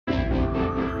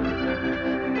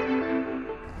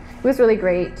It was really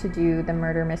great to do the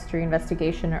murder mystery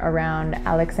investigation around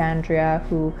Alexandria,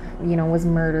 who, was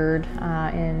murdered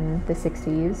in the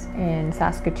 60s in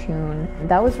Saskatoon.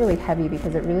 That was really heavy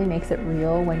because it really makes it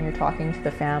real when you're talking to the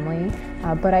family.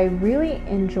 But I really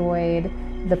enjoyed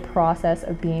the process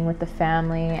of being with the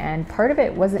family, and part of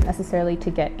it wasn't necessarily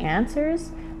to get answers,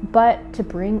 but to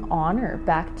bring honor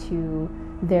back to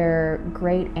their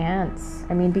great aunts.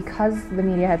 I mean, because the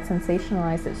media had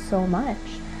sensationalized it so much,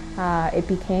 it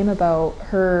became about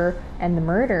her and the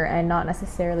murder, and not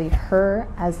necessarily her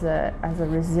as a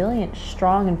resilient,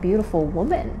 strong, and beautiful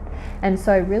woman. And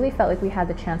so I really felt like we had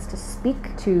the chance to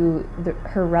speak to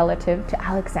her relative, to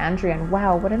Alexandria, and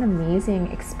wow, what an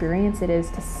amazing experience it is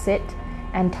to sit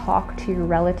and talk to your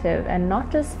relative, and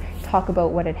not just talk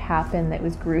about what had happened that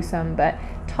was gruesome, but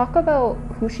talk about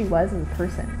who she was as a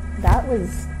person. That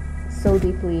was so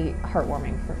deeply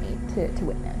heartwarming for me to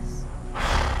witness.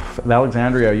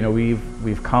 Alexandria,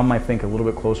 we've come, I think, a little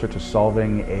bit closer to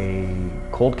solving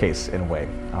a cold case in a way.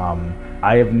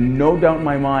 I have no doubt in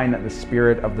my mind that the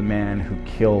spirit of the man who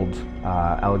killed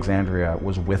Alexandria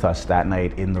was with us that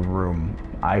night in the room.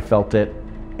 I felt it,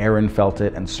 Erin felt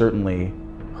it, and certainly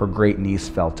her great niece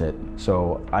felt it.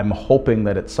 So I'm hoping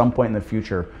that at some point in the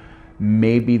future,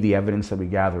 maybe the evidence that we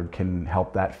gathered can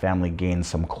help that family gain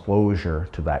some closure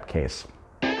to that case.